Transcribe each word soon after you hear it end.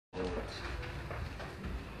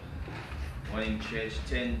Morning church,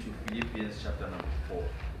 turn to Philippians chapter number 4.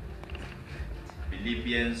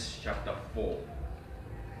 Philippians chapter 4.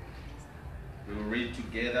 We will read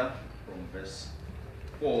together from verse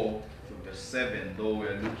 4 to verse 7, though we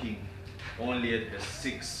are looking only at verse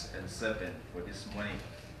 6 and 7 for this morning.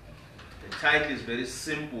 The title is very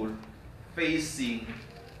simple: Facing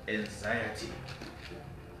Anxiety.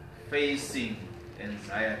 Facing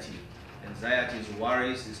anxiety. Anxiety is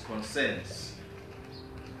worries, is concerns.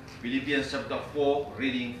 Philippians chapter 4,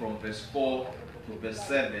 reading from verse 4 to verse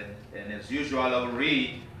 7, and as usual I'll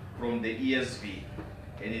read from the ESV,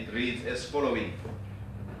 and it reads as following: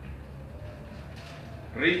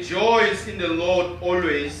 Rejoice in the Lord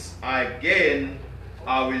always. Again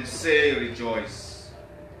I will say rejoice.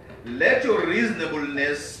 Let your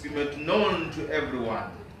reasonableness be made known to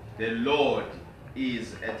everyone. The Lord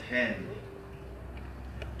is at hand.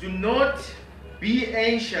 Do not be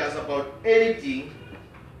anxious about anything,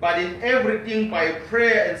 but in everything by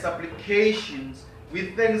prayer and supplications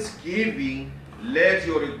with thanksgiving, let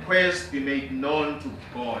your requests be made known to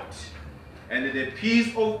God. And the peace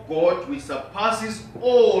of God, which surpasses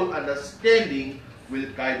all understanding, will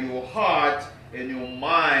guide your heart and your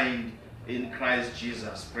mind in Christ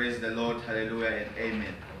Jesus. Praise the Lord. Hallelujah and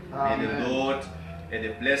amen. Amen. May the Lord add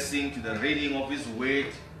a blessing to the reading of His word.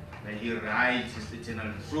 May He write His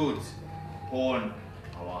eternal truth upon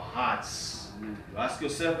our hearts. You ask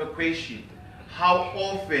yourself a question: how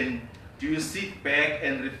often do you sit back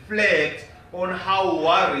and reflect on how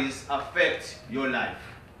worries affect your life?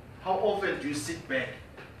 How often do you sit back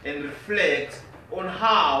and reflect on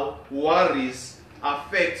how worries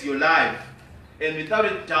affect your life? And without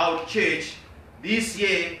a doubt, church, this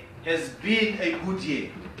year has been a good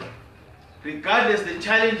year. Regardless of the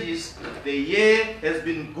challenges, the year has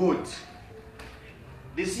been good.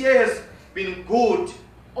 This year has been good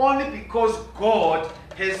only because God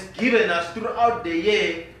has given us throughout the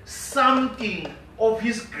year something of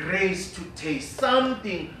His grace to taste,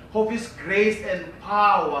 something of His grace and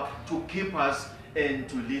power to keep us and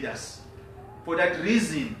to lead us. For that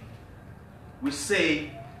reason, we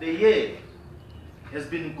say the year has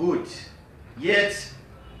been good. Yet,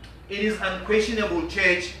 it is unquestionable,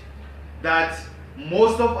 church, that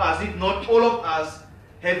most of us, if not all of us,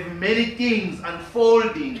 have many things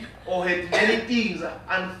unfolding or had many things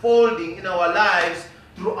unfolding in our lives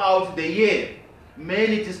throughout the year.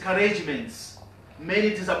 Many discouragements,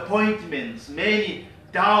 many disappointments, many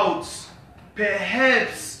doubts,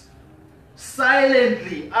 perhaps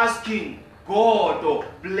silently asking God or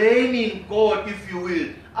blaming God, if you will,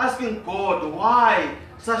 asking God, why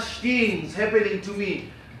such things happening to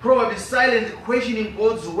me? Probably silently questioning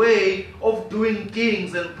God's way of doing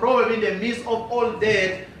things, and probably in the midst of all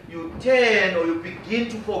that, you turn or you begin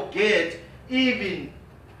to forget even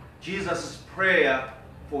Jesus' prayer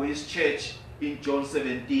for His church in John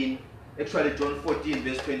 17, actually John 14,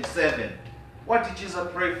 verse 27. What did Jesus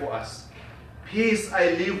pray for us? Peace I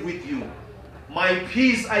leave with you. My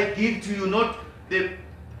peace I give to you, not the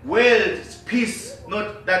world's peace,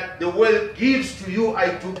 not that the world gives to you,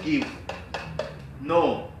 I do give.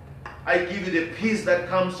 No. I give you the peace that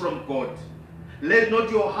comes from God. Let not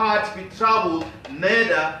your heart be troubled,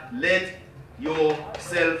 neither let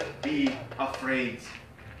yourself be afraid.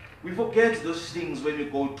 We forget those things when we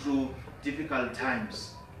go through difficult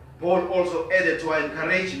times. Paul also added to our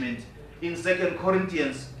encouragement in 2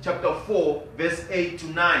 Corinthians chapter 4, verse 8 to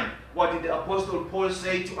 9. What did the Apostle Paul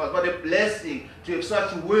say to us? What a blessing to have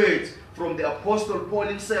such words from the Apostle Paul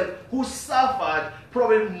himself, who suffered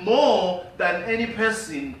probably more than any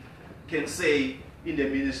person can say in the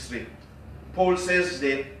ministry. Paul says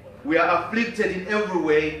that we are afflicted in every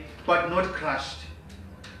way, but not crushed,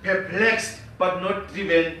 perplexed, but not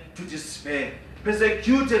driven to despair,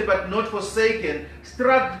 persecuted, but not forsaken,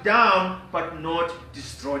 struck down, but not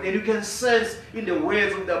destroyed. And you can sense in the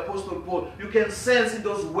words of the Apostle Paul, you can sense in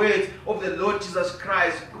those words of the Lord Jesus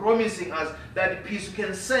Christ promising us that peace. You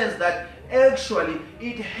can sense that actually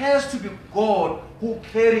it has to be God who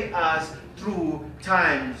carries us through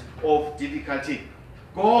times of difficulty.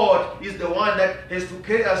 God is the one that has to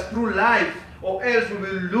carry us through life, or else we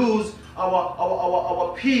will lose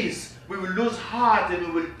our peace, we will lose heart, and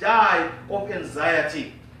we will die of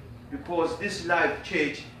anxiety. Because this life,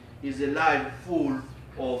 church, is a life full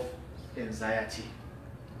of anxiety.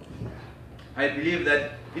 I believe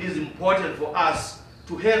that it is important for us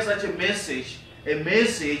to have such a message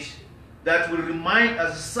that will remind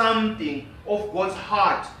us something of God's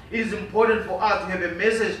heart. It is important for us to have a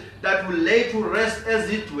message that will lay to rest, as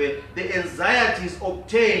it were, the anxieties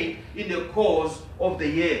obtained in the course of the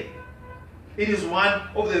year. It is one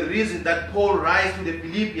of the reasons that Paul writes to the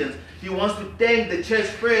Philippians. He wants to thank the church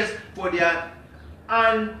first for their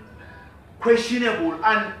unquestionable,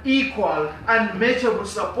 unequal, unmatchable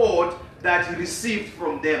support that he received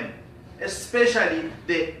from them. Especially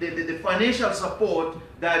the financial support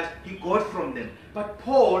that he got from them. But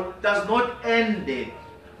Paul does not end there.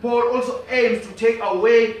 Paul also aims to take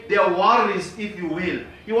away their worries, if you will.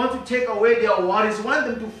 He wants to take away their worries. He wants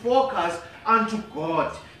them to focus unto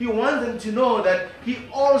God. He wants them to know that he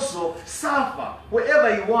also suffered.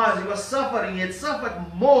 Wherever he was suffering. He had suffered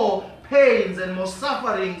more pains and more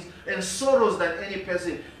sufferings and sorrows than any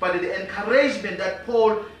person. But the encouragement that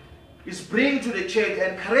Paul is bringing to the church,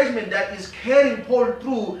 the encouragement that is carrying Paul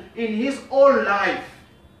through in his own life,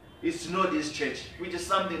 is to know this church, which is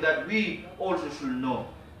something that we also should know.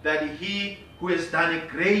 That he who has done a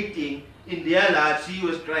great thing in their lives, he who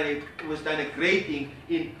has done a great thing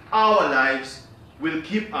in our lives, will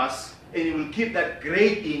keep us, and he will keep that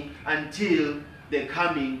great thing until the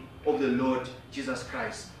coming of the Lord Jesus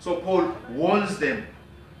Christ. So Paul warns them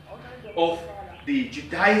of the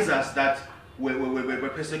Judaizers that were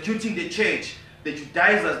persecuting the church, the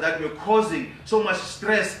Judaizers that were causing so much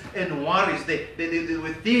stress and worries. There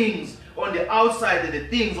were things on the outside and the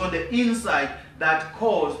things on the inside that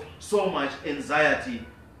caused so much anxiety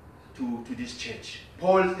to this church.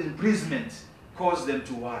 Paul's imprisonment caused them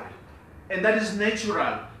to worry. And that is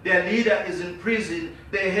natural. Their leader is in prison,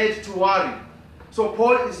 they had to worry. So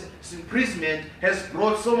Paul's imprisonment has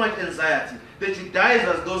brought so much anxiety. The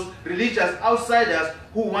Judaizers, those religious outsiders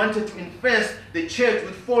who wanted to infest the church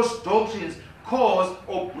with false doctrines, caused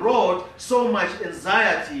or brought so much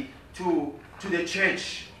anxiety to the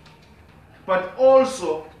church. But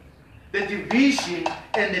also the division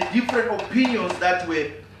and the different opinions that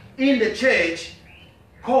were in the church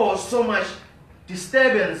caused so much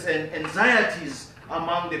disturbance and anxieties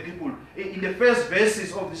among the people. In the first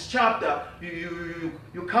verses of this chapter, you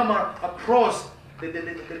come across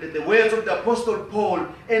the words of the Apostle Paul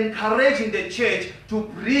encouraging the church to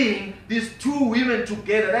bring these two women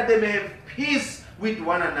together, that they may have peace with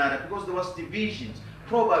one another, because there was divisions,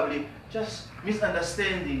 probably just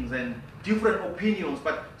misunderstandings and different opinions,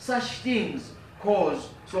 but such things cause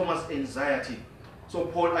so much anxiety. So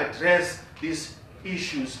Paul addressed these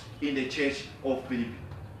issues in the church of Philippi.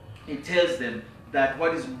 He tells them that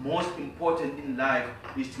what is most important in life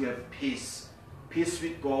is to have peace. Peace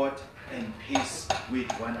with God and peace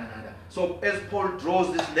with one another. So as Paul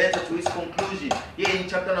draws this letter to his conclusion, here in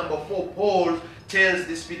chapter number 4, Paul tells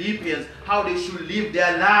these Philippians how they should live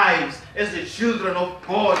their lives as the children of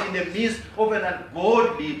God in the midst of an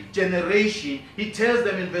ungodly generation. He tells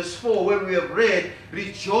them in verse 4, where we have read,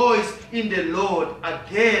 rejoice in the Lord.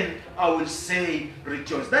 Again, I will say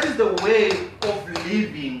rejoice. That is the way of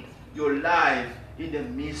living your life in the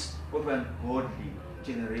midst of an ungodly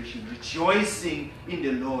generation, rejoicing in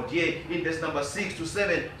the Lord. Here in verse number 6 to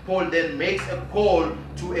 7, Paul then makes a call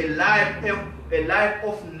to a life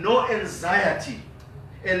of no anxiety,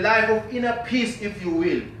 a life of inner peace, if you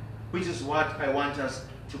will, which is what I want us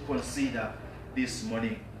to consider this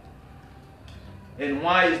morning. And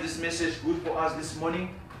why is this message good for us this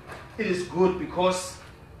morning? It is good because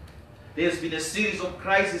there's been a series of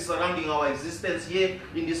crises surrounding our existence here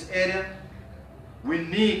in this area. We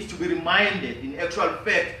need to be reminded, in actual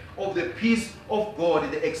fact, of the peace of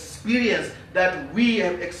God, the experience that we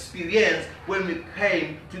have experienced when we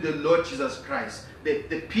came to the Lord Jesus Christ.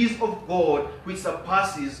 The peace of God which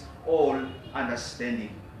surpasses all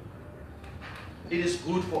understanding. It is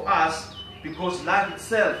good for us because life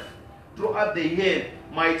itself throughout the year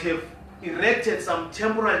might have erected some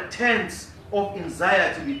temporal tents of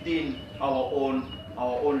anxiety within our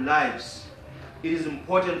own lives. It is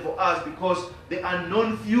important for us because the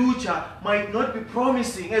unknown future might not be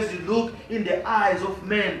promising as you look in the eyes of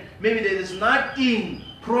men. Maybe there is nothing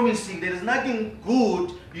promising, there is nothing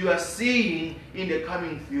good you are seeing in the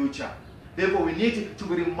coming future. Therefore, we need to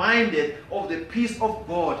be reminded of the peace of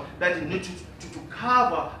God that we need to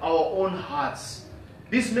cover our own hearts.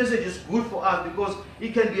 This message is good for us because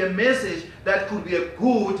it can be a message that could be a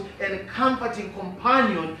good and comforting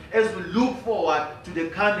companion as we look forward to the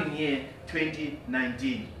coming year,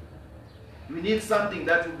 2019. We need something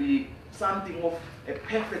that will be something of a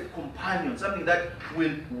perfect companion, something that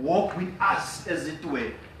will walk with us, as it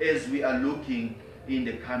were, as we are looking in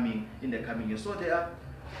the coming year. So there are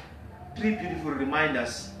three beautiful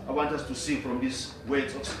reminders I want us to see from these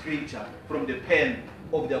words of scripture, from the pen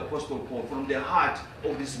of the Apostle Paul, from the heart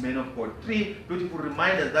of this man of God. Three beautiful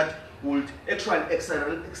reminders that would actually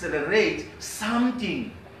accelerate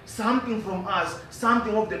something from us,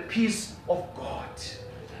 something of the peace of God.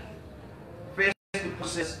 First, the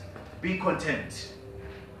process, Be content.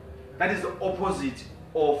 That is the opposite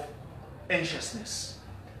of anxiousness.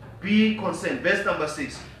 Be concerned. Verse number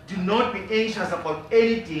 6. Do not be anxious about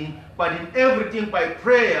anything, but in everything by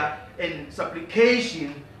prayer and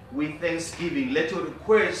supplication with thanksgiving, let your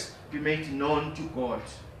requests be made known to God.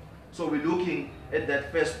 So we're looking at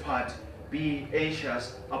that first part. Be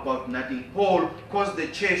anxious about nothing. Paul caused the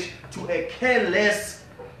church to a careless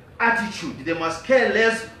attitude. They must care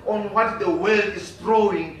less on what the world is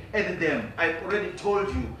throwing at them. I already told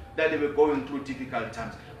you that they were going through difficult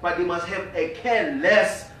times. But they must have a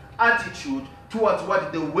careless attitude towards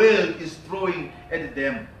what the world is throwing at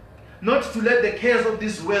them. Not to let the cares of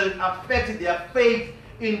this world affect their faith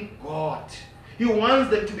in God. He wants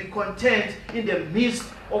them to be content in the midst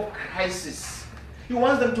of crisis. He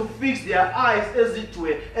wants them to fix their eyes, as it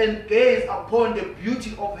were, and gaze upon the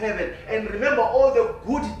beauty of heaven and remember all the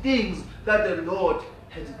good things that the Lord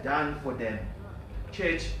has done for them.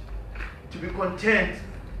 Church, to be content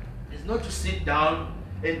is not to sit down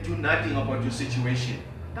and do nothing about your situation.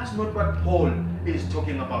 That's not what Paul is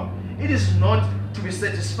talking about. It is not to be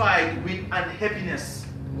satisfied with unhappiness.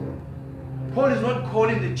 Paul is not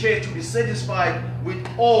calling the church to be satisfied with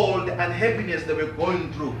all the unhappiness that we're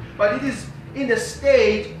going through, but it is in the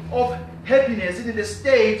state of happiness, in the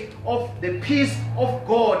state of the peace of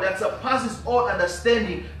God that surpasses all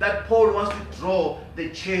understanding that Paul wants to draw the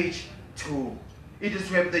church to. It is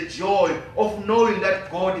to have the joy of knowing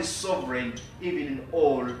that God is sovereign even in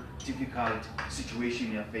all difficult situations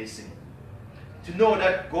you are facing. To know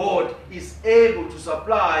that God is able to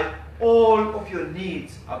supply all of your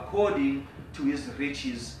needs according to his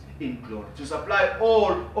riches in glory. To supply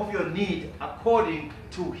all of your need according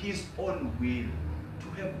to his own will.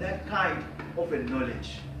 To have that kind of a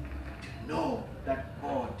knowledge. To know that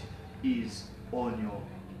God is on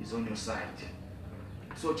your side.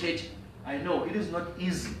 So church, I know it is not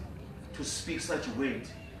easy to speak such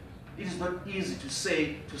words. It is not easy to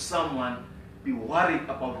say to someone, be worried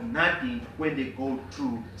about nothing when they go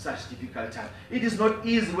through such difficult times. It is not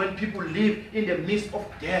easy when people live in the midst of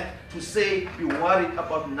death to say, be worried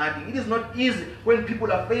about nothing. It is not easy when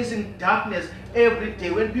people are facing darkness every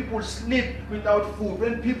day, when people sleep without food,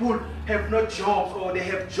 when people have no jobs or they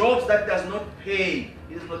have jobs that does not pay.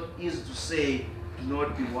 It is not easy to say, do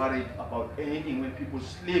not be worried about anything when people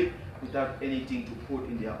sleep without anything to put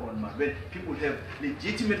in their own mouth. When people have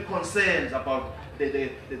legitimate concerns about the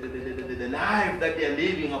life that they are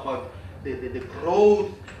living, about the growth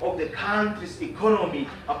of the country's economy,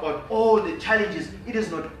 about all the challenges, it is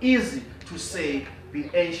not easy to say, be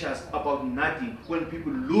anxious about nothing. When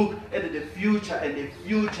people look at the future and the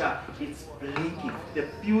future is blinking, the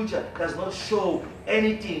future does not show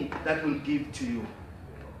anything that will give to you.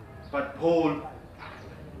 But Paul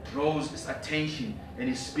draws his attention and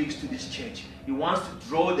he speaks to this church. He wants to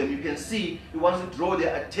draw them. You can see he wants to draw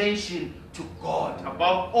their attention to God.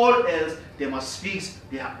 Above all else, they must fix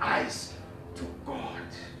their eyes to God.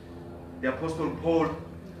 The Apostle Paul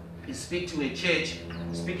is speaking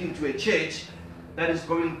to a church that is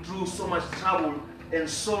going through so much trouble and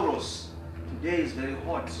sorrows. Today is very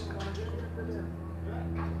hot.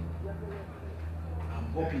 I'm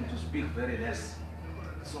hoping to speak very less.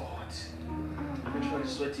 It's so hot. I'm actually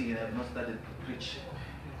sweating and I have not started to preach.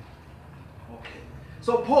 Okay.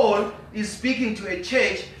 So Paul is speaking to a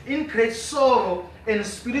church in great sorrow and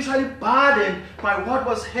spiritually burdened by what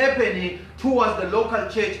was happening towards the local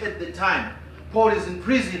church at the time. Paul is in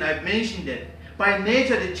prison, I've mentioned it. By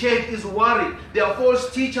nature, the church is worried. There are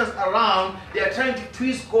false teachers around. They are trying to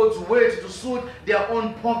twist God's words to suit their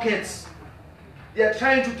own pockets. They are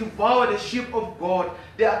trying to devour the sheep of God.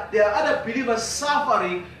 There are other believers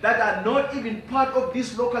suffering that are not even part of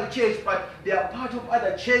this local church, but they are part of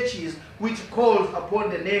other churches which calls upon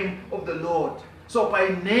the name of the Lord. So by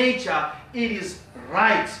nature, it is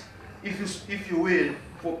right, if you will,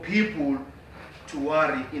 for people to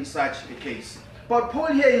worry in such a case. But Paul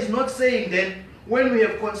here is not saying then, when we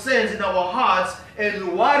have concerns in our hearts and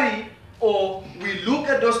we worry or we look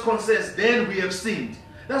at those concerns, then we have sinned.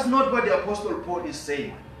 That's not what the Apostle Paul is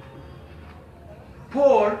saying.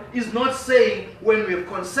 Paul is not saying when we have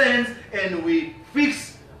concerns and we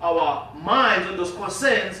fix our minds on those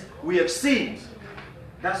concerns, we have sinned.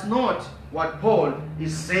 That's not what Paul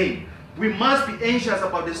is saying. We must be anxious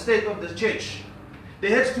about the state of the church. They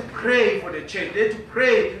had to pray for the church. They had to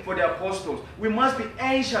pray for the apostles. We must be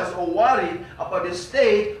anxious or worried about the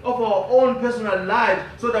state of our own personal lives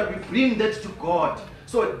so that we bring that to God.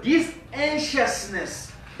 So this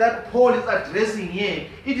anxiousness that Paul is addressing here,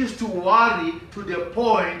 it is to worry to the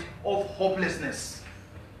point of hopelessness.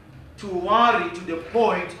 to worry to the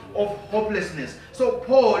point of hopelessness. So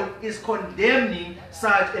Paul is condemning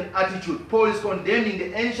such an attitude. Paul is condemning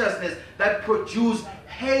the anxiousness that produces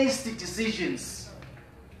hasty decisions.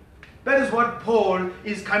 That is what Paul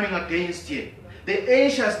is coming against here. The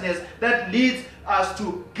anxiousness that leads us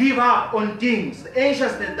to give up on things. The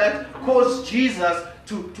anxiousness that caused Jesus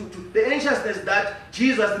the anxiousness that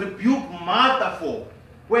Jesus rebuked Martha for,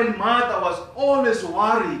 when Martha was always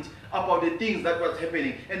worried about the things that was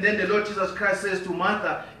happening. And then the Lord Jesus Christ says to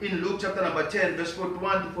Martha in Luke chapter number 10, verse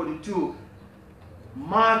 41 to 42,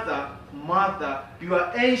 Martha, Martha, you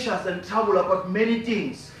are anxious and troubled about many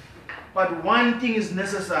things, but one thing is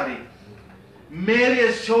necessary. Mary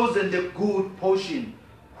has chosen the good portion,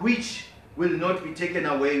 which will not be taken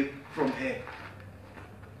away from her.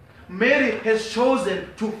 Mary has chosen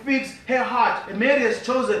to fix her heart. And Mary has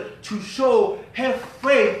chosen to show her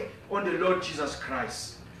faith on the Lord Jesus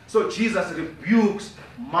Christ. So Jesus rebukes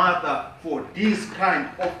Martha for this kind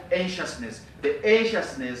of anxiousness. The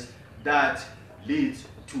anxiousness that leads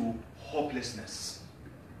to hopelessness.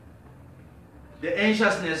 The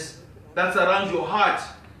anxiousness that surrounds your heart,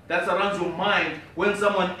 that surrounds your mind when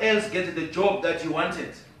someone else gets the job that you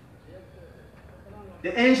wanted.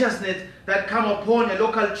 The anxiousness that come upon a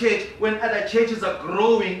local church when other churches are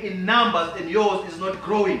growing in numbers and yours is not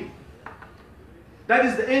growing. That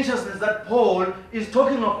is the anxiousness that Paul is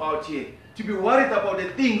talking about here. To be worried about the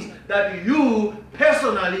things that you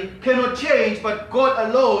personally cannot change, but God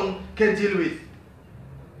alone can deal with.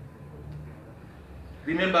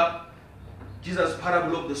 Remember Jesus'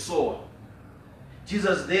 parable of the sower.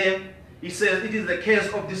 Jesus there, he says, it is the case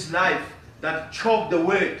of this life that choke the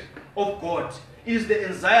word of God. It is the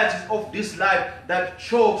anxieties of this life that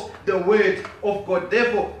chokes the word of God.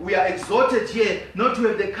 Therefore, we are exhorted here not to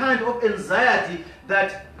have the kind of anxiety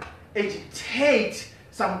that agitates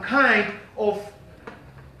some kind of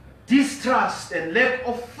distrust and lack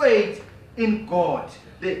of faith in God.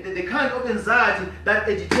 The kind of anxiety that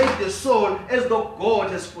agitates the soul as though God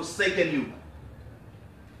has forsaken you.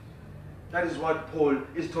 That is what Paul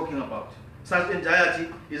is talking about. Such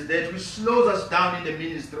anxiety is that which slows us down in the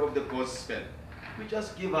ministry of the gospel. We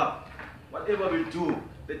just give up. Whatever we do,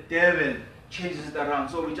 the devil changes it around.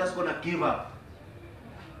 So we're just going to give up.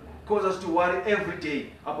 Cause us to worry every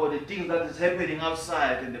day about the things that is happening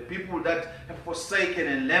outside and the people that have forsaken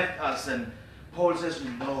and left us. And Paul says,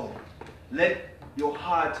 no. Let your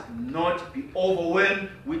heart not be overwhelmed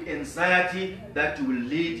with anxiety that will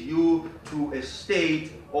lead you to a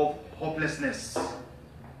state of hopelessness.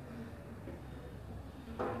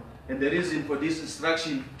 And the reason for this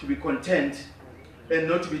instruction to be content and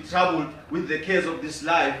not to be troubled with the cares of this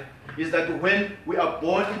life is that when we are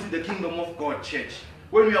born into the kingdom of God, church,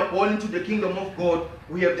 when we are born into the kingdom of God,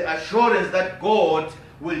 we have the assurance that God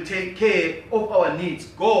will take care of our needs.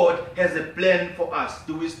 God has a plan for us.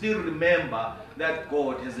 Do we still remember that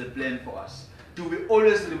God has a plan for us? Do we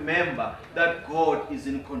always remember that God is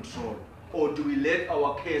in control? Or do we let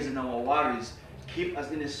our cares and our worries keep us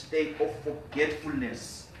in a state of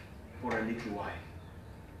forgetfulness for a little while?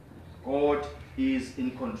 God is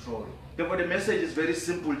in control. Therefore, the message is very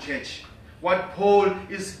simple, church. What Paul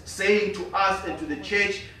is saying to us and to the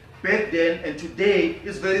church back then and today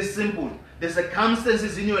is very simple. The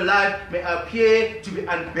circumstances in your life may appear to be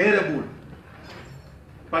unbearable,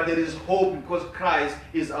 but there is hope because Christ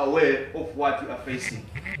is aware of what you are facing.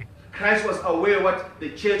 Christ was aware what the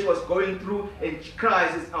church was going through, and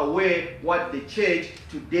Christ is aware what the church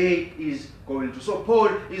today is going through. So Paul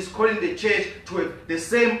is calling the church to have the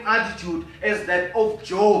same attitude as that of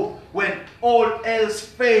Job when all else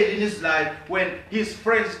failed in his life, when his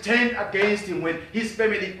friends turned against him, when his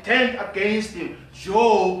family turned against him.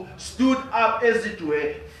 Job stood up, as it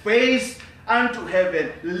were, face unto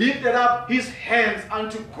heaven, lifted up his hands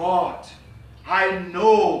unto God. I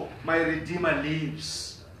know my Redeemer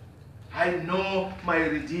lives. I know my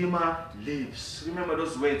Redeemer lives. Remember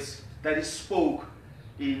those words that he spoke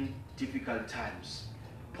in difficult times.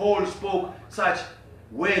 Paul spoke such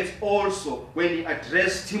words also when he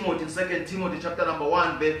addressed Timothy in 2 Timothy chapter number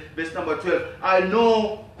 1, verse number 12. I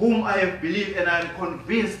know whom I have believed, and I am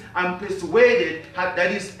convinced, I am persuaded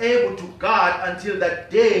that he is able to guard until that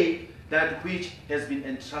day that which has been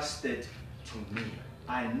entrusted to me.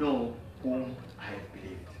 I know whom I have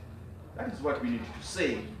believed. That is what we need to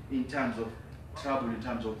say in terms of trouble, in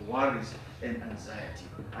terms of worries and anxiety.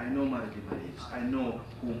 I know my Redeemer lives. I know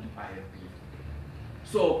whom I have believed.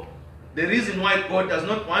 So, the reason why God does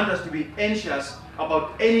not want us to be anxious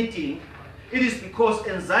about anything, it is because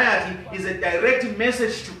anxiety is a direct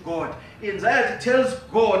message to God. Anxiety tells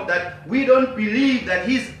God that we don't believe that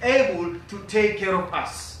He's able to take care of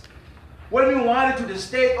us. When we worry to the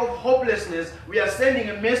state of hopelessness, we are sending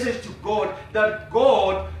a message to God that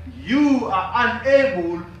God, you are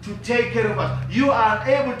unable to take care of us. You are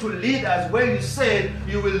unable to lead us where you said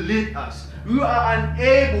you will lead us. You are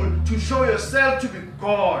unable to show yourself to be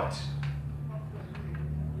God.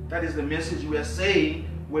 That is the message we are saying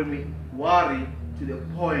when we worry to the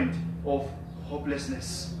point of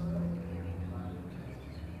hopelessness.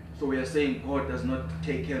 So we are saying God does not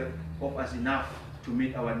take care of us enough to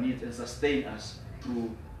meet our needs and sustain us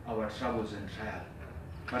through our troubles and trials.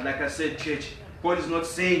 But like I said, church, God is not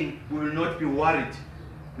saying we will not be worried.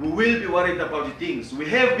 We will be worried about things. We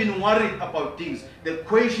have been worried about things. The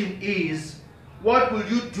question is, what will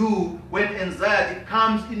you do when anxiety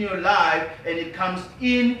comes in your life and it comes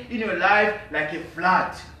in your life like a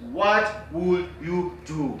flood? What will you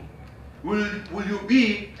do? Will you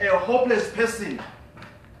be a hopeless person?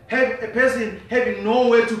 A person having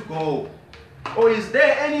nowhere to go? Or is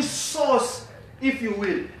there any source, if you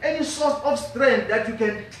will, any source of strength that you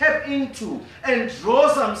can tap into and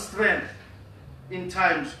draw some strength in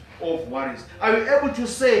times of worries? Are you able to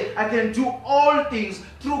say, I can do all things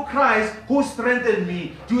through Christ who strengthened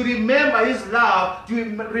me? Do you remember his love? Do you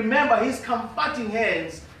remember his comforting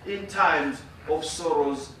hands in times of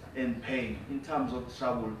sorrows and pain, in times of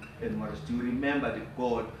trouble and worries? Do you remember the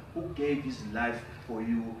God who gave his life for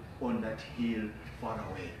you on that hill far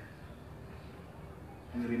away?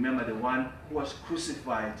 Do you remember the one who was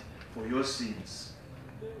crucified for your sins?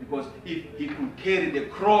 Because if he could carry the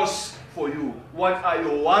cross for you, what are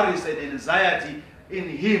your worries and anxiety in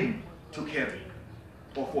him to carry,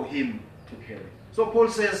 or for him to carry? So Paul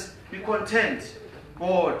says, be content.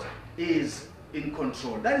 God is in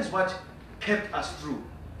control. That is what kept us through.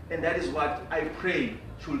 And that is what I pray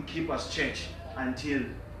should keep us, church, until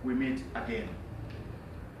we meet again.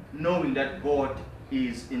 Knowing that God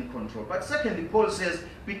is in control. But secondly, Paul says,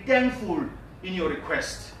 be thankful in your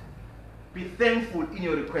request. Be thankful in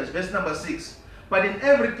your request. Verse number 6. But in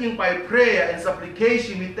everything by prayer and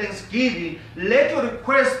supplication with thanksgiving, let your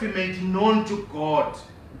requests be made known to God.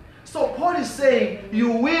 So Paul is saying, you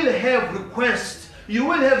will have requests. You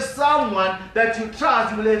will have someone that you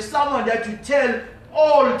trust. You will have someone that you tell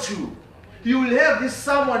all to. You will have this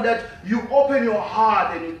someone that you open your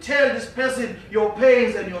heart and you tell this person your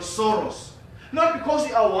pains and your sorrows. Not because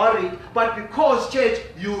you are worried, but because, church,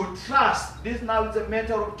 you trust. This now is a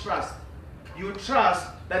matter of trust. You trust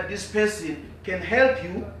that this person can help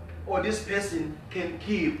you, or this person can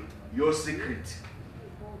keep your secret.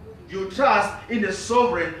 You trust in the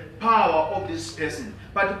sovereign power of this person.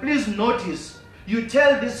 But please notice, you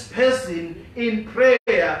tell this person in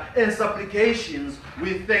prayer and supplications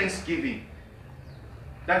with thanksgiving.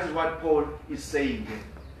 That is what Paul is saying here.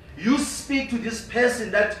 You speak to this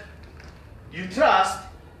person that you trust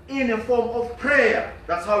in a form of prayer.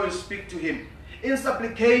 That's how you speak to him. In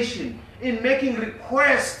supplication, in making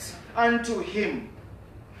requests unto him,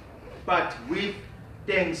 but with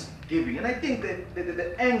thanksgiving. And I think that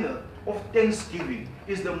the angle of thanksgiving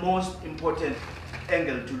is the most important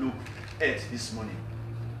angle to look at this morning.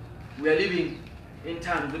 We are living in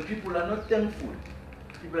times when people are not thankful.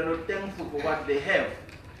 People are not thankful for what they have.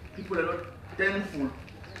 People are not thankful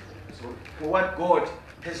for what God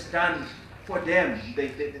has done for them.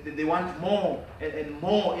 They want more and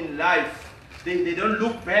more in life. They don't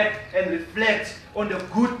look back and reflect on the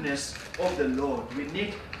goodness of the Lord. We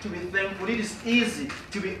need to be thankful. It is easy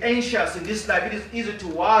to be anxious in this life. It is easy to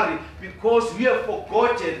worry because you have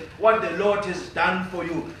forgotten what the Lord has done for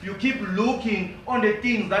you. You keep looking on the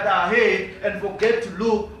things that are ahead and forget to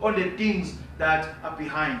look on the things that are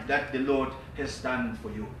behind, that the Lord has done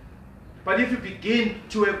for you. But if you begin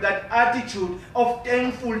to have that attitude of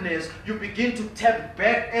thankfulness, you begin to tap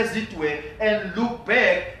back, as it were, and look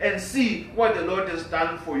back and see what the Lord has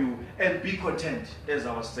done for you and be content, as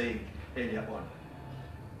I was saying earlier on.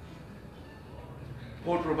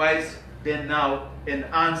 Paul provides then now an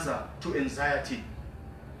answer to anxiety.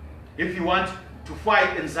 If you want to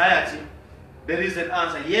fight anxiety, there is an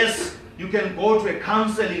answer. Yes, you can go to a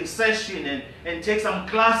counseling session and take some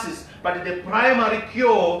classes, but the primary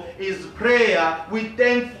cure is prayer with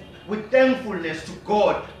thankfulness to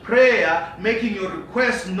God. Prayer, making your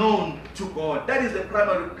request known to God. That is the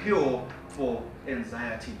primary cure for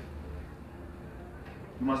anxiety.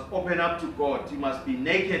 You must open up to God. You must be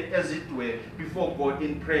naked, as it were, before God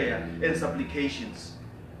in prayer and supplications.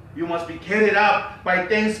 You must be carried up by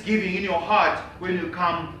thanksgiving in your heart when you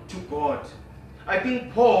come to God. I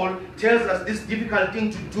think Paul tells us this difficult thing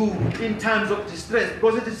to do in times of distress,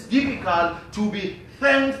 because it is difficult to be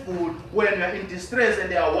thankful when you are in distress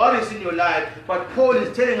and there are worries in your life. But Paul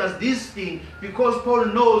is telling us this thing because Paul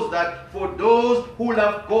knows that for those who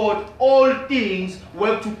love God, all things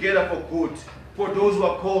work together for good, for those who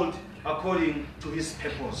are called according to his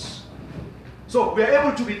purpose. So we are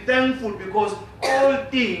able to be thankful because all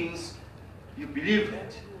things, you believe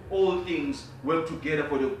that, all things work together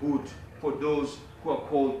for the good, for those who are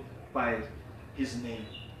called by his name,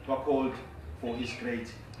 who are called for his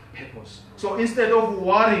great purpose. So instead of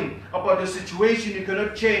worrying about the situation you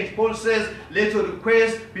cannot change, Paul says, let your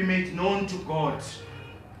request be made known to God.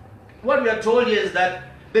 What we are told here is that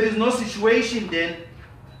there is no situation then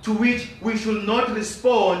to which we should not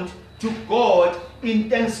respond to God in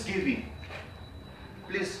thanksgiving.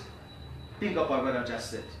 Please think about what I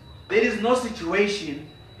just said. There is no situation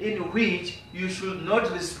in which you should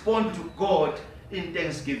not respond to God in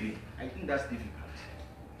thanksgiving. I think that's difficult.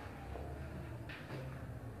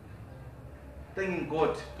 Thanking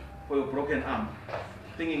God for your broken arm.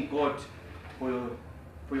 Thanking God for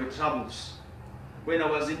your troubles. When I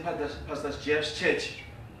was in Pastor Jeff's church,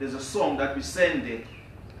 there's a song that we sang there.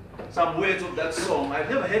 Some words of that song, I've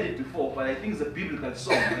never heard it before, but I think it's a biblical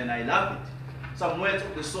song and I love it. Some words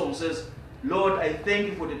of the song says, Lord, I thank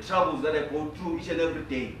you for the troubles that I go through each and every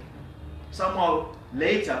day. Somehow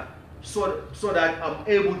later, so that I'm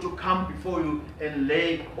able to come before you and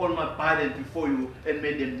lay all my burdens before you and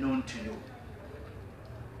make them known to you.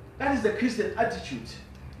 That is the Christian attitude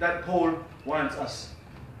that Paul wants us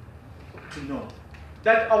to know.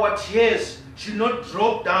 That our tears should not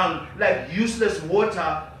drop down like useless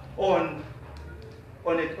water in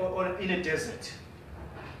a desert.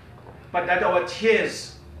 But that our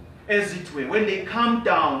tears, as it were, when they come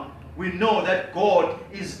down, we know that God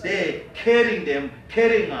is there carrying them,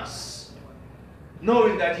 carrying us,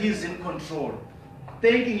 knowing that He is in control,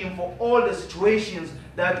 thanking Him for all the situations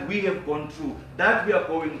that we have gone through, that we are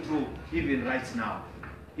going through even right now.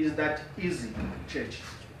 Is that easy, church?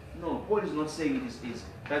 No, Paul is not saying it is easy.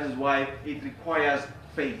 That is why it requires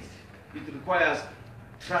faith. It requires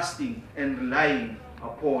trusting and relying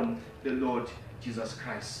upon the Lord Jesus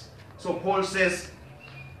Christ. So Paul says,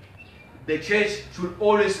 the church should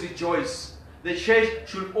always rejoice. The church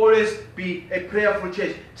should always be a prayerful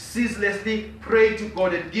church. Ceaselessly pray to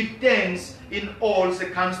God and give thanks in all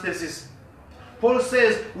circumstances. Paul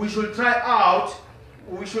says we should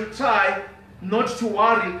try not to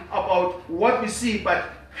worry about what we see, but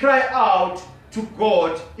cry out to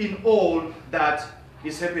God in all that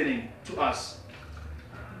is happening to us.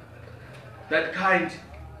 That kind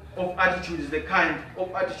of attitude is the kind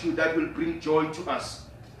of attitude that will bring joy to us.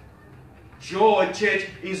 Joy, church,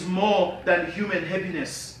 is more than human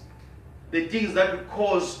happiness. The things that we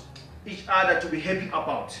cause each other to be happy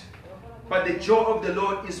about. But the joy of the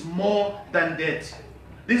Lord is more than that.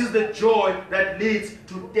 This is the joy that leads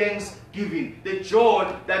to thanksgiving. The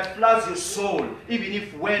joy that floods your soul, even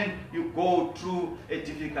if when you go through a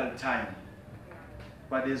difficult time.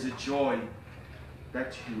 But there's a joy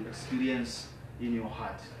that you experience in your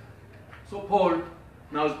heart. So Paul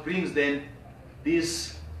now brings then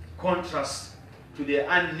this contrast to the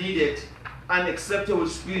unneeded, unacceptable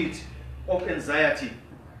spirit of anxiety.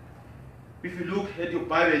 If you look at your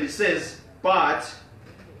Bible, it says, but,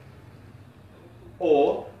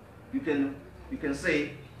 or you can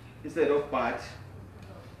say instead of but,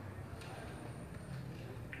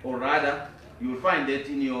 or rather, you will find that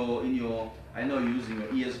in your I know you're using your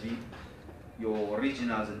ESV, your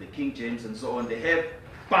originals and the King James and so on, they have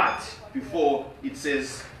but before it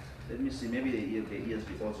says, let me see, maybe the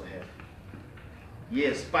ESV also have.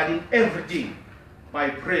 Yes, but in everything by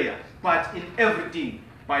prayer. But in everything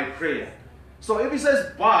by prayer. So if it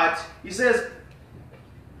says but, it says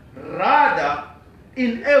rather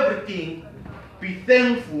in everything be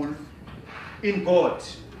thankful in God.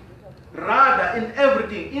 Rather in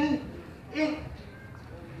everything,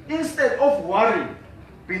 instead of worrying,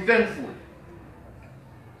 be thankful.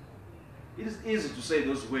 It is easy to say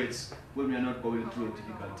those words when we are not going through a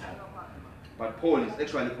difficult time. But Paul is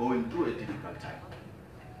actually going through a difficult time.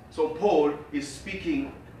 So Paul is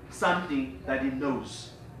speaking something that he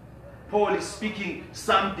knows. Paul is speaking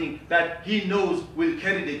something that he knows will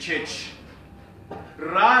carry the church.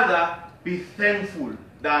 Rather be thankful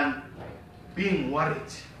than being worried.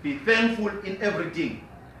 Be thankful in everything.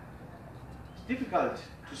 It's difficult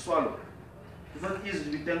to swallow. It's not easy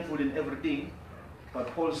to be thankful in everything. But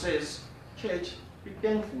Paul says, church, be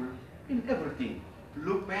thankful in everything.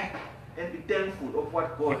 Look back and be thankful of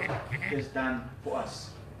what God has done for us.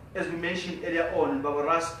 As we mentioned earlier on, and Baba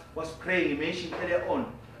Ras was praying, he mentioned earlier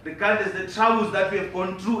on, regardless the troubles that we have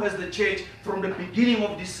gone through as the church from the beginning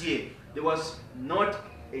of this year, there was not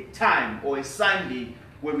a time or a Sunday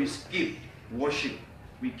where we skip worship.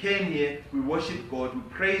 We came here, we worshiped God, we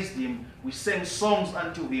praised Him, we sang songs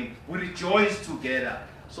unto Him, we rejoiced together.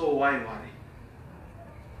 So why worry?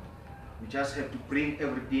 We just have to bring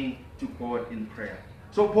everything to God in prayer.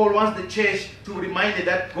 So Paul wants the church to be reminded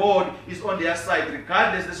that God is on their side,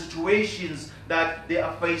 regardless of the situations that they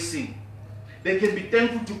are facing. They can be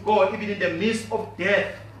thankful to God even in the midst of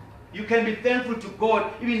death. You can be thankful to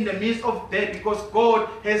God even in the midst of death, because God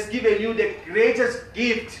has given you the greatest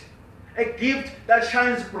gift. A gift that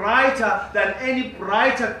shines brighter than any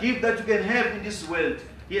brighter gift that you can have in this world.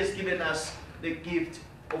 He has given us the gift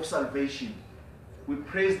of salvation. We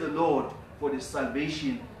praise the Lord for the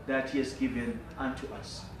salvation that He has given unto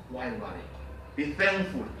us. Why worry? Be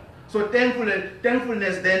thankful. So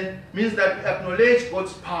thankfulness then means that we acknowledge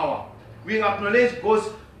God's power. We acknowledge God's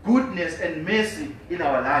goodness and mercy in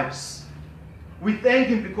our lives. We thank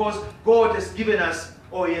Him because God has given us,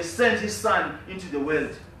 or He has sent His Son into the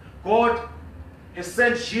world. God has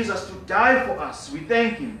sent Jesus to die for us. We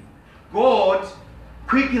thank Him. God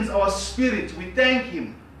quickens our spirit. We thank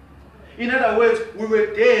Him. In other words, we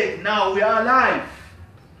were dead, now we are alive.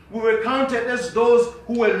 We were counted as those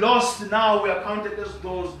who were lost, now we are counted as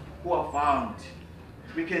those who are found.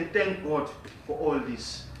 We can thank God for all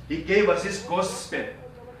this. He gave us His gospel.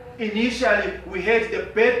 Initially, we heard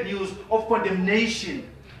the bad news of condemnation.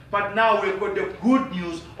 But now we've got the good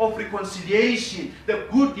news of reconciliation, the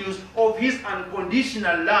good news of His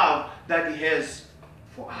unconditional love that He has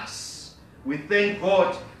for us. We thank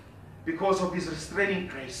God because of His restraining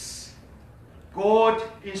grace. God,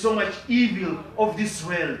 in so much evil of this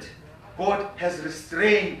world, God has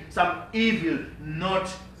restrained some evil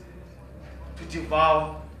not to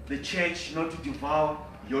devour the church, not to devour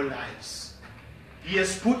your lives. He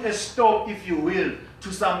has put a stop, if you will,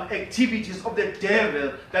 to some activities of the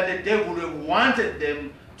devil that the devil would have wanted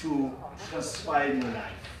them to transpire in your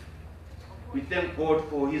life. We thank God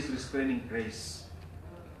for His restraining grace.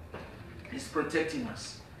 He's protecting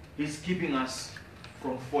us. He's keeping us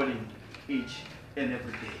from falling each and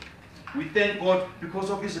every day. We thank God because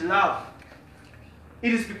of His love.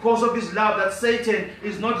 It is because of His love that Satan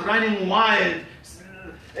is not running wild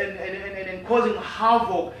and causing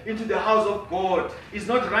havoc into the house of God. He's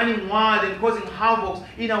not running wild and causing havoc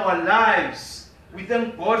in our lives. We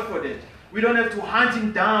thank God for that. We don't have to hunt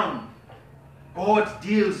Him down. God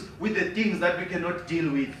deals with the things that we cannot deal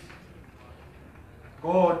with.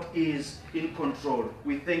 God is in control.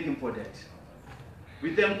 We thank Him for that.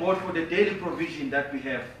 We thank God for the daily provision that we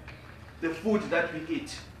have, the food that we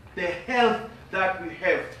eat, the health that we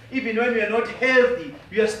have. Even when we are not healthy,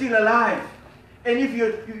 we are still alive. And if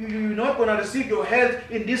you're not going to receive your health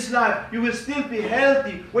in this life, you will still be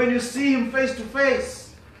healthy when you see Him face to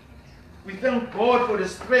face. We thank God for the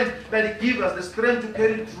strength that He gives us, the strength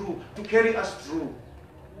to carry us through.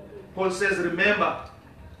 Paul says, remember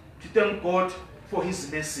to thank God for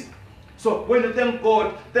His mercy. So when you thank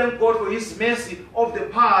God for His mercy of the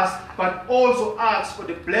past, but also ask for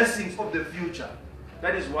the blessings of the future.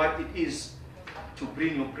 That is what it is to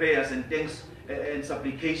bring your prayers and thanks and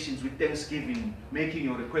supplications with thanksgiving, making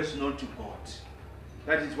your request known to God.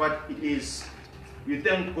 That is what it is. You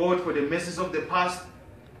thank God for the mercies of the past,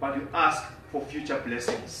 but you ask for future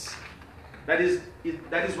blessings. That is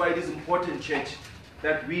why it is important, church,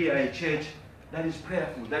 that we are a church that is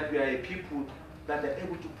prayerful, that we are a people that are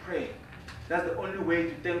able to pray. That's the only way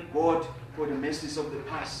to thank God for the mercies of the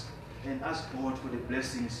past and ask God for the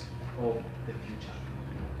blessings of the future.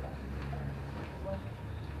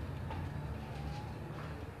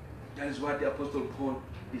 That is what the Apostle Paul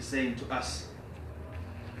is saying to us.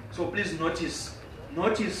 So please notice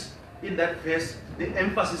in that verse the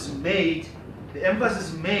emphasis made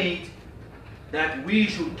that we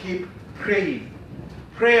should keep praying.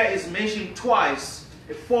 Prayer is mentioned twice,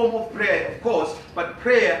 a form of prayer, of course, but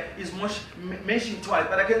prayer is mentioned twice.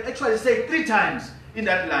 But I can actually say 3 times in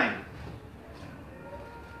that line.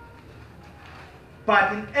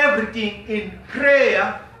 But in everything, in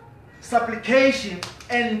prayer, supplication,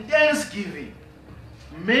 and thanksgiving,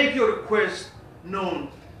 make your request known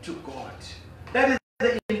to God. That is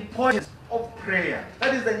the importance of prayer.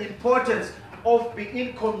 That is the importance of being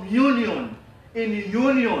in communion, in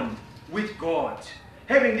union with God.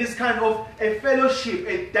 Having this kind of a fellowship,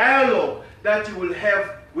 a dialogue that you will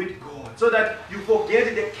have with God, so that you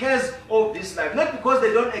forget the cares of this life. Not because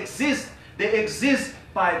they don't exist, they exist,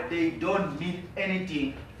 but they don't mean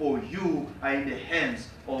anything, for you are in the hands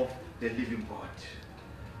of the living God.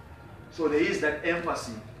 So there is that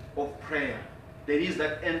emphasis of prayer. There is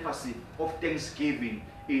that emphasis of thanksgiving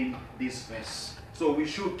in this verse. So we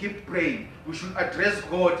should keep praying. We should address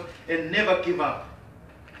God and never give up.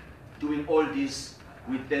 doing all this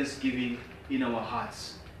with thanksgiving in our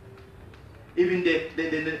hearts. Even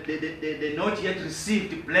the not yet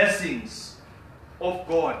received blessings of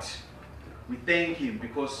God, we thank Him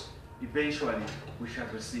because eventually we shall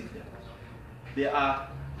receive them. They are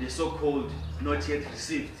the so-called not yet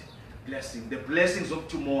received blessings, the blessings of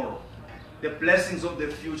tomorrow, the blessings of the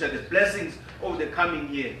future, the blessings of the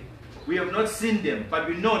coming year. We have not seen them, but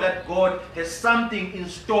we know that God has something in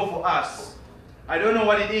store for us. I don't know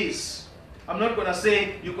what it is. I'm not going to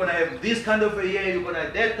say you're going to have this kind of a year, you're going to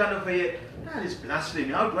have that kind of a year. That is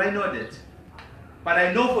blasphemy. How do I know that? But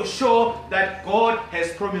I know for sure that God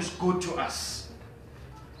has promised good to us.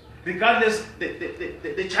 Regardless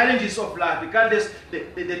the challenges of life, regardless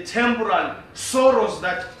the temporal sorrows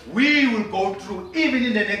that we will go through even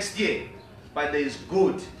in the next year. But there is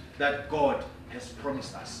good that God has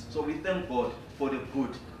promised us. So we thank God for the good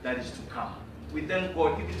that is to come. We thank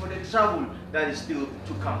God even for the trouble that is still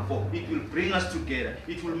to come. For it will bring us together.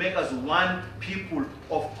 It will make us one people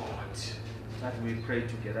of God. That we pray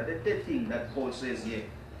together. The third thing that Paul says here,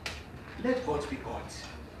 let God be God.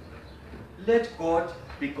 Let God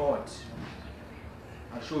be God.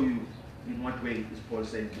 I'll show you in what way is Paul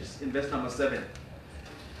saying this. In verse number 7.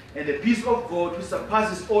 And the peace of God, which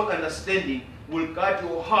surpasses all understanding, will guard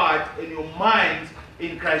your heart and your mind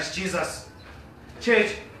in Christ Jesus.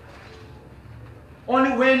 Church,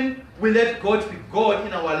 only when we let God be God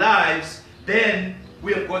in our lives, then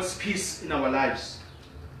we have God's peace in our lives.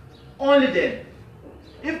 Only then.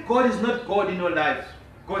 If God is not God in your life,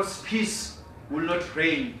 God's peace will not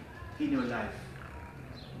reign in your life.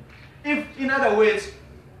 If, in other words,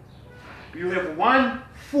 you have one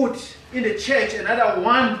foot in the church, another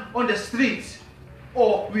one on the street,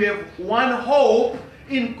 or we have one hope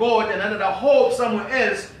in God and another hope somewhere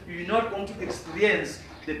else, you're not going to experience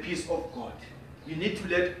the peace of God. You need to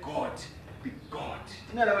let God be God.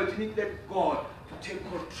 In other words, you need to let God to take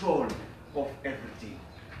control of everything.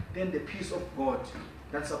 Then the peace of God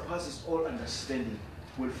that surpasses all understanding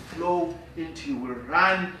will flow into you, will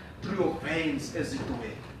run through your veins as it were,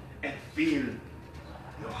 and fill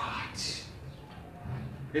your heart.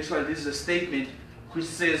 Actually, this is a statement which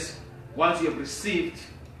says, once you have received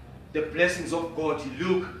the blessings of God, you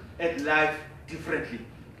look at life differently.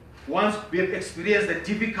 Once we have experienced the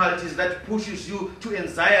difficulties that pushes you to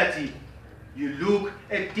anxiety, you look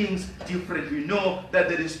at things differently. You know that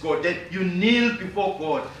there is God. Then you kneel before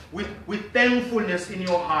God with thankfulness in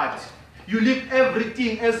your heart. You leave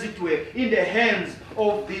everything, as it were, in the hands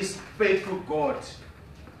of this faithful God.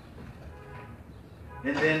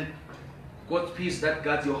 And then God's peace that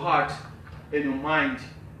guards your heart and your mind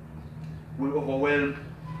will overwhelm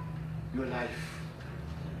your life.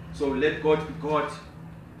 So let God be God,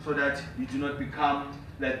 so that you do not become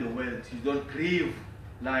like the world. You don't grieve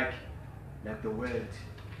like the world.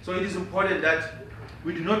 So it is important that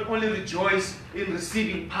we do not only rejoice in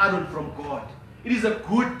receiving pardon from God. It is a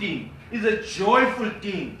good thing. It is a joyful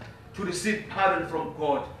thing to receive pardon from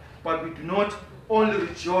God. But we do not only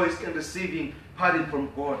rejoice in receiving pardon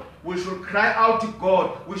from God. We should cry out to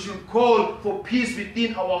God. We should call for peace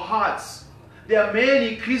within our hearts. There are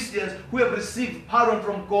many Christians who have received pardon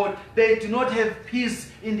from God. They do not have peace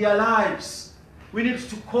in their lives. We need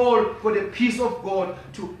to call for the peace of God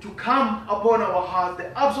to come upon our hearts.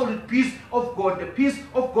 The absolute peace of God. The peace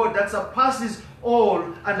of God that surpasses all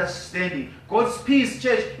understanding. God's peace,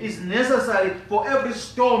 church, is necessary for every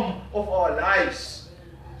storm of our lives.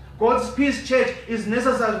 God's peace, church, is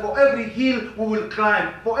necessary for every hill we will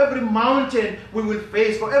climb, for every mountain we will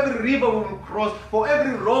face, for every river we will cross, for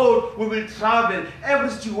every road we will travel,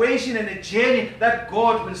 every situation and a journey that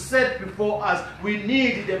God will set before us. We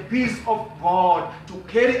need the peace of God to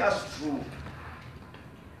carry us through.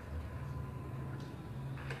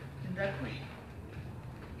 In that way,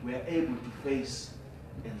 we are able to face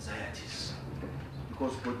anxieties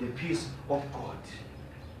because of the peace of God.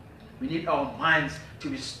 We need our minds to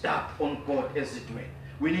be stuck on God, as it were.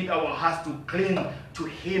 We need our hearts to cling to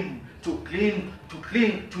Him, to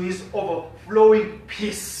cling to His overflowing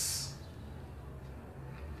peace.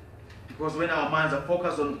 Because when our minds are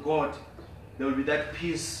focused on God, there will be that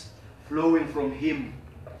peace flowing from Him,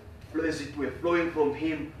 as it were, flowing from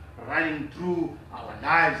Him, running through our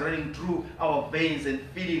lives, running through our veins and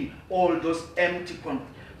filling all those empty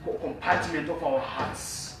compartments of our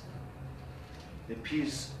hearts. The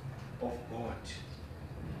peace of God.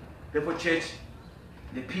 Therefore, church,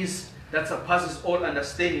 the peace that surpasses all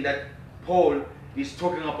understanding that Paul is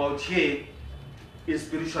talking about here is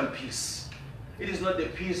spiritual peace. It is not the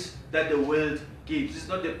peace that the world gives. It is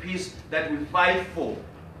not the peace that we fight for.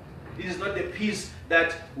 It is not the peace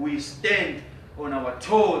that we stand on our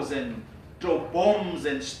toes and throw bombs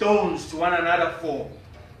and stones to one another for.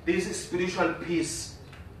 This is spiritual peace.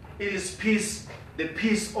 It is peace, the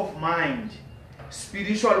peace of mind,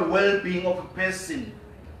 spiritual well-being of a person.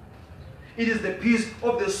 It is the peace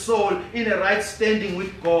of the soul in a right standing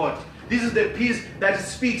with God. This is the peace that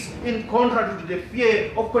speaks in contrary to the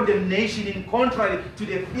fear of condemnation, in contrary to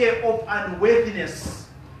the fear of unworthiness.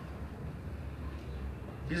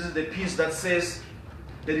 This is the peace that says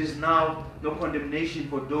there is now no condemnation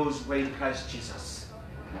for those who are in Christ Jesus.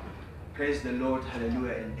 Praise the Lord,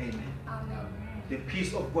 hallelujah and amen. Amen. The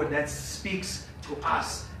peace of God that speaks to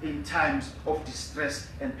us in times of distress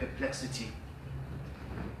and perplexity.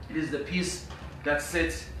 It is the peace that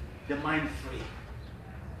sets the mind free.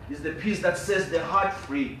 It is the peace that sets the heart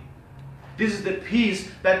free. This is the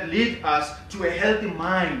peace that leads us to a healthy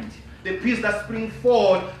mind. The peace that springs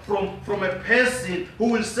forth from a person who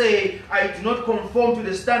will say, I do not conform to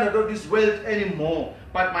the standard of this world anymore,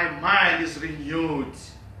 but my mind is renewed.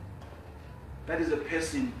 That is a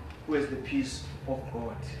person who has the peace of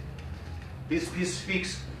God. This peace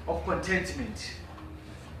speaks of contentment.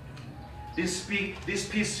 This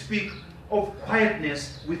peace speaks of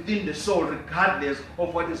quietness within the soul, regardless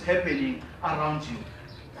of what is happening around you.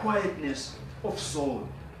 Quietness of soul.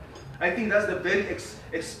 I think that's the very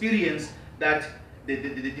experience that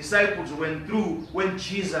the disciples went through when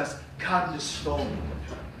Jesus calmed the storm.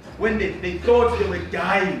 When they thought they were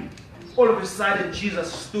dying, all of a sudden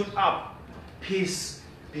Jesus stood up. Peace,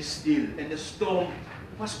 be still. And the storm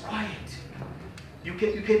was quiet. You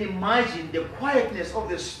can imagine the quietness of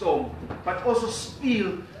the storm, but also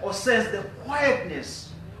feel or sense the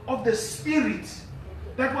quietness of the spirit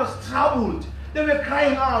that was troubled. They were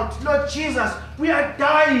crying out, Lord Jesus, we are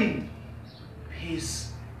dying.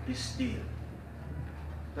 Peace, be still.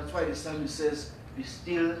 That's why the psalmist says, be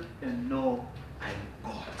still and know I am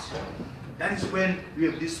God. That is when we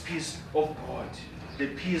have this peace of God. The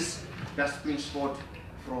peace that springs forth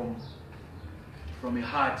from a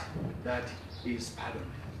heart that is pardoned.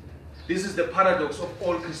 This is the paradox of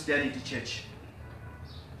all Christianity, church.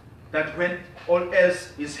 That when all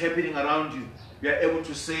else is happening around you, we are able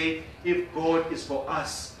to say, if God is for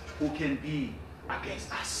us, who can be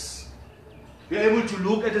against us? We are able to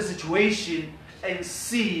look at a situation and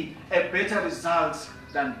see a better result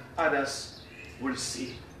than others will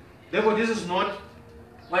see. Therefore, this is not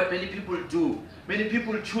what many people do. Many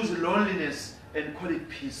people choose loneliness and call it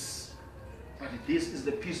peace. But this is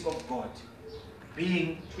the peace of God.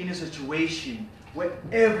 Being in a situation where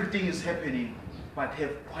everything is happening, but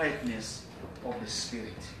have quietness of the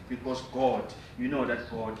spirit. Because God, you know that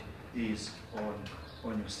God is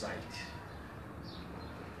on your side.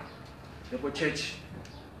 Therefore, church,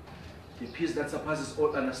 the peace that surpasses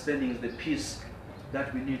all understanding is the peace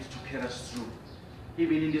that we need to carry us through.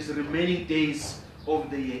 Even in these remaining days of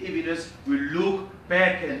the year, even as we look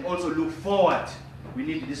back and also look forward, we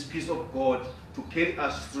need this peace of God to carry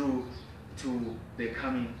us through to the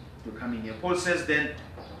coming year. Paul says then,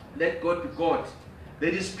 let God be God.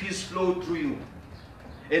 Let His peace flow through you.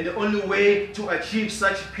 And the only way to achieve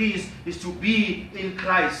such peace is to be in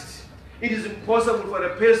Christ. It is impossible for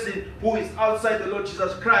a person who is outside the Lord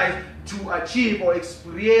Jesus Christ to achieve or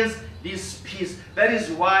experience this peace. That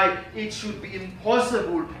is why it should be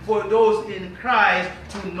impossible for those in Christ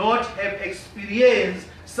to not have experienced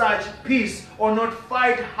such peace or not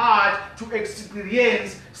fight hard to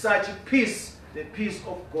experience such peace, the peace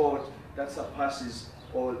of God that surpasses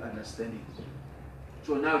all understanding.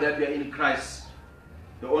 So now that we are in Christ,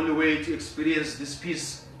 the only way to experience this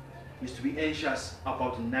peace is to be anxious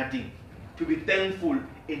about nothing, to be thankful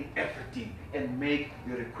in everything, and make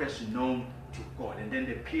your request known to God. And then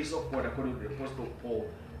the peace of God, according to the Apostle Paul,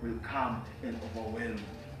 will come and overwhelm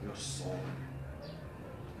your soul.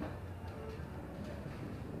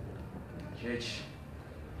 Church,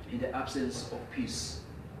 in the absence of peace,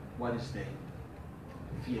 what is there?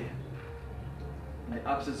 Fear. In the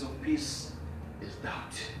absence of peace is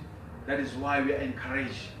doubt. That is why we are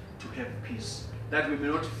encouraged to have peace. That we may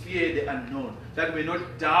not fear the unknown. That we may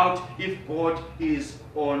not doubt if God is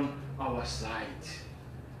on our side.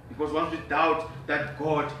 Because once we doubt that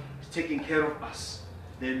God is taking care of us,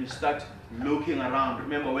 then we start looking around.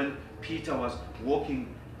 Remember when Peter was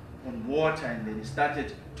walking on water and then he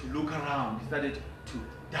started to look around. He started to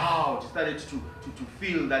doubt. He started to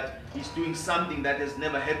feel that he's doing something that has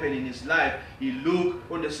never happened in his life. He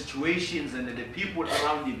looked on the situations and the people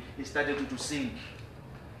around him. He started to sink.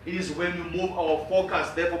 It is when we move our focus,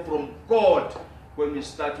 therefore, from God, when we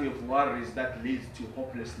start to have worries that lead to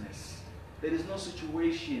hopelessness. There is no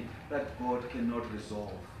situation that God cannot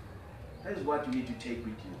resolve. That is what you need to take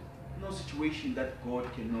with you. No situation that God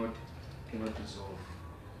cannot resolve.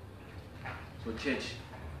 So church,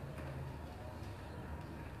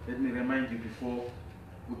 let me remind you before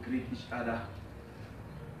we greet each other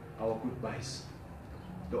our goodbyes.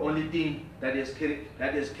 The only thing that has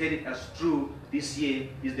carried us through this year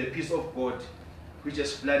is the peace of God which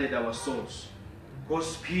has flooded our souls.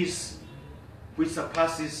 God's peace which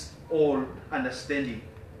surpasses all understanding.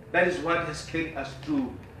 That is what has carried us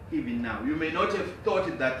through even now. You may not have thought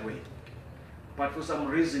it that way, but for some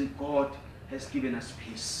reason God has given us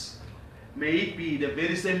peace. May it be the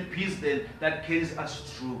very same peace then that carries us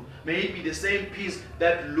through. May it be the same peace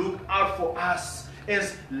that looks out for us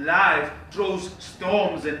as life throws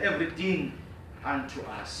storms and everything unto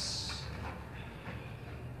us.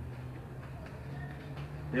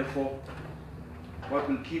 Therefore, what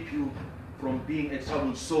will keep you from being a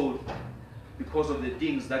troubled soul because of the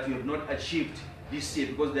things that you have not achieved this year,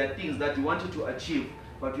 because there are things that you wanted to achieve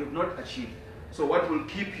but you have not achieved. So what will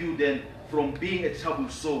keep you then from being a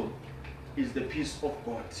troubled soul is the peace of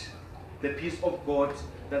God. The peace of God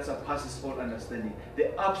that surpasses all understanding.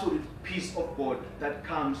 The absolute peace of God that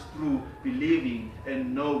comes through believing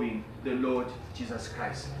and knowing the Lord Jesus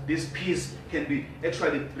Christ. This peace can be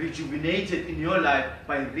actually rejuvenated in your life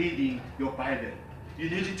by reading your Bible. You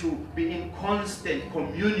need to be in constant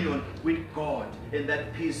communion with God, and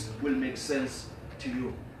that peace will make sense to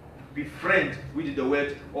you. Be friend with the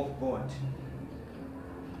word of God.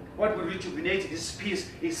 What will rejuvenate this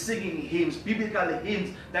peace is singing hymns, biblical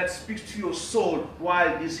hymns that speaks to your soul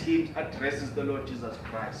while this hymn addresses the Lord Jesus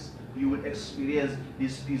Christ. You will experience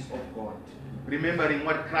this peace of God. Remembering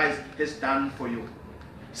what Christ has done for you.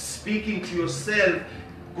 Speaking to yourself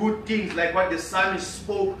good things like what the psalmist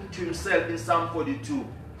spoke to himself in Psalm 42.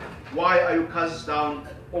 Why are you cast down,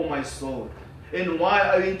 O my soul? And why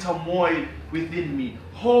are you in turmoil within me?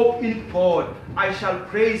 Hope in God. I shall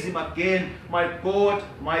praise him again, my God,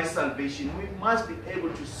 my salvation. We must be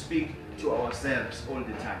able to speak to ourselves all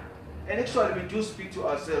the time. And actually we do speak to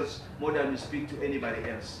ourselves more than we speak to anybody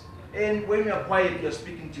else. And when you are quiet, you are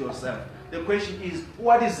speaking to yourself. The question is,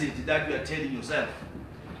 what is it that you are telling yourself?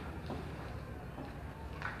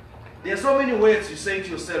 There are so many words you say to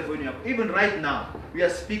yourself when you are, even right now, we are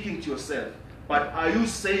speaking to yourself. But are you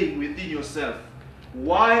saying within yourself,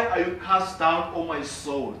 why are you cast down, O my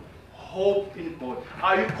soul? Hope in God.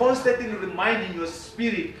 Are you constantly reminding your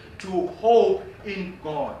spirit to hope in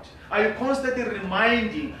God? Are you constantly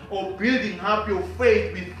reminding or building up your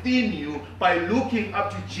faith within you by looking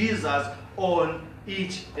up to Jesus on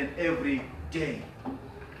each and every day?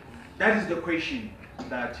 That is the question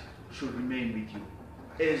that should remain with you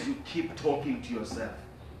as you keep talking to yourself.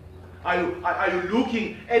 Are you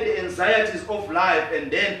looking at the anxieties of life and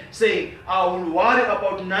then saying, I will worry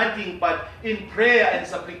about nothing, but in prayer and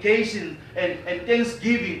supplication and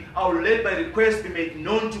thanksgiving, I will let my request be made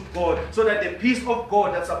known to God, so that the peace of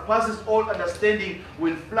God that surpasses all understanding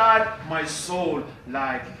will flood my soul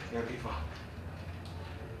like a river.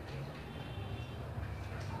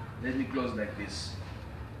 Let me close like this.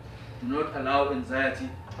 Do not allow anxiety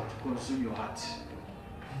to consume your heart.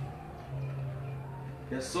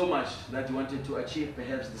 There's so much that you wanted to achieve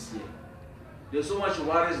perhaps this year. There's so much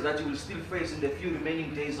worries that you will still face in the few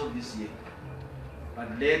remaining days of this year.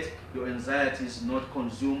 But let your anxieties not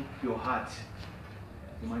consume your heart.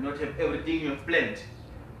 You might not have everything you have planned,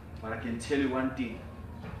 but I can tell you one thing.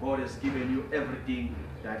 God has given you everything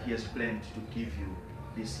that he has planned to give you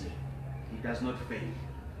this year. He does not fail.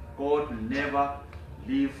 God will never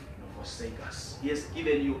leave nor forsake us. He has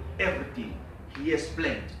given you everything he has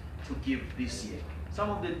planned to give this year. Some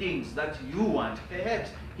of the things that you want,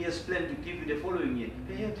 perhaps he has planned to give you the following year.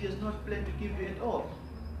 Perhaps he has not planned to give you at all.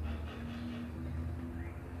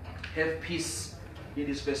 Have peace in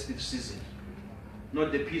this festive season.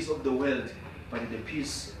 Not the peace of the world, but the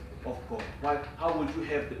peace of God. Why? How will you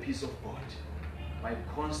have the peace of God? By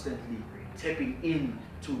constantly tapping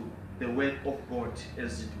into the word of God,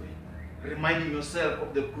 as it were. Reminding yourself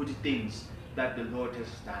of the good things that the Lord has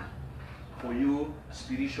done for you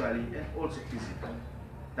spiritually and also physically.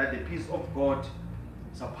 That the peace of God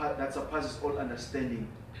that surpasses all understanding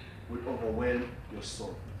will overwhelm your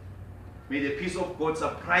soul. May the peace of God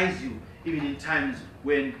surprise you even in times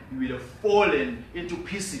when you will have fallen into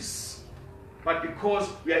pieces. But because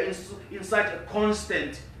we are in such a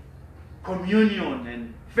constant communion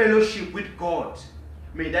and fellowship with God,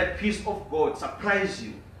 may that peace of God surprise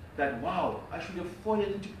you that, wow, I should have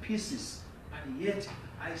fallen into pieces, but yet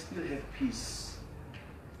I still have peace.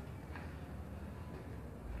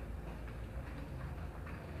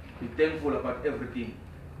 Be thankful about everything.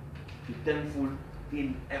 Be thankful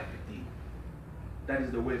in everything. That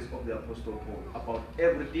is the words of the Apostle Paul. About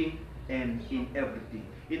everything, and in everything.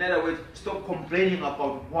 In other words, stop complaining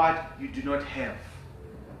about what you do not have.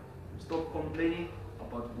 Stop complaining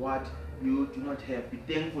about what you do not have. Be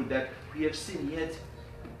thankful that we have seen yet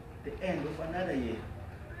the end of another year.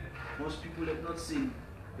 Most people have not seen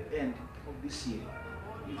the end of this year.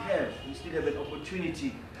 We have. We still have an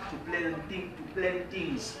opportunity to plan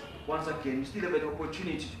things once again. We still have an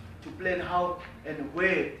opportunity to plan how and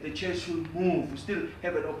where the church should move. We still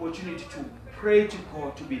have an opportunity to pray to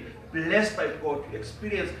God, to be blessed by God, to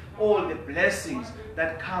experience all the blessings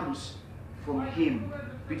that comes from Him.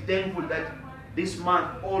 Be thankful that this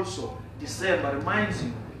month also, December, reminds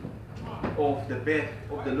you of the birth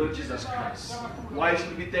of the Lord Jesus Christ. Why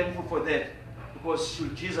should we be thankful for that? Because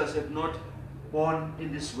should Jesus have not born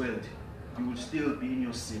in this world, you will still be in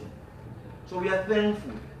your sin. So we are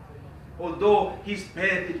thankful. Although His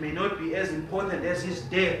birth, it may not be as important as His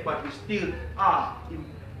death, but we still are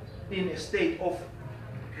in a state of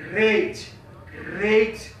great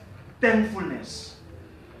thankfulness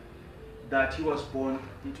that He was born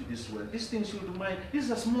into this world. These things should remind,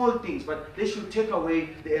 these are small things, but they should take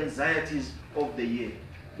away the anxieties of the year,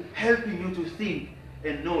 helping you to think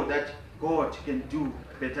and know that God can do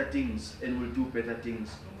better things and will do better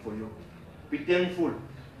things for you. Be thankful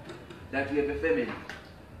that you have a family.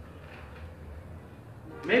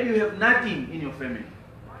 Maybe you have nothing in your family,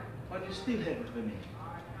 but you still have a family.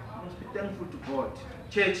 You must be thankful to God.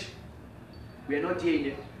 Church, we are not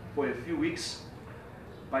here for a few weeks,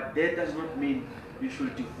 but that does not mean you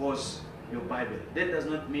should divorce your Bible. That does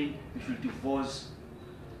not mean you should divorce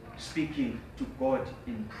speaking to God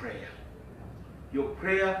in prayer. Your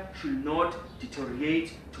prayer should not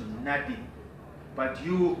deteriorate to nothing, but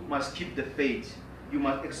you must keep the faith. You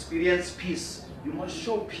must experience peace. You must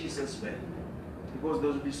show peace as well, because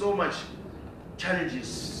there will be so much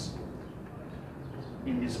challenges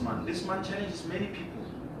in this month. This month challenges many people,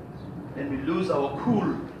 and we lose our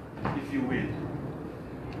cool, if you will.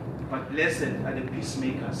 But blessed are the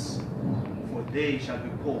peacemakers, for they shall be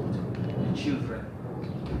called the children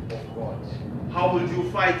of God. How will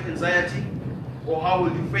you fight anxiety? Or how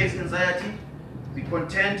will you face anxiety? Be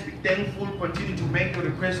content, be thankful, continue to make your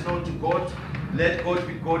request known to God. Let God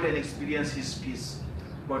be God and experience His peace.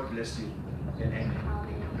 God bless you and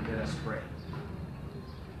amen. Let us pray.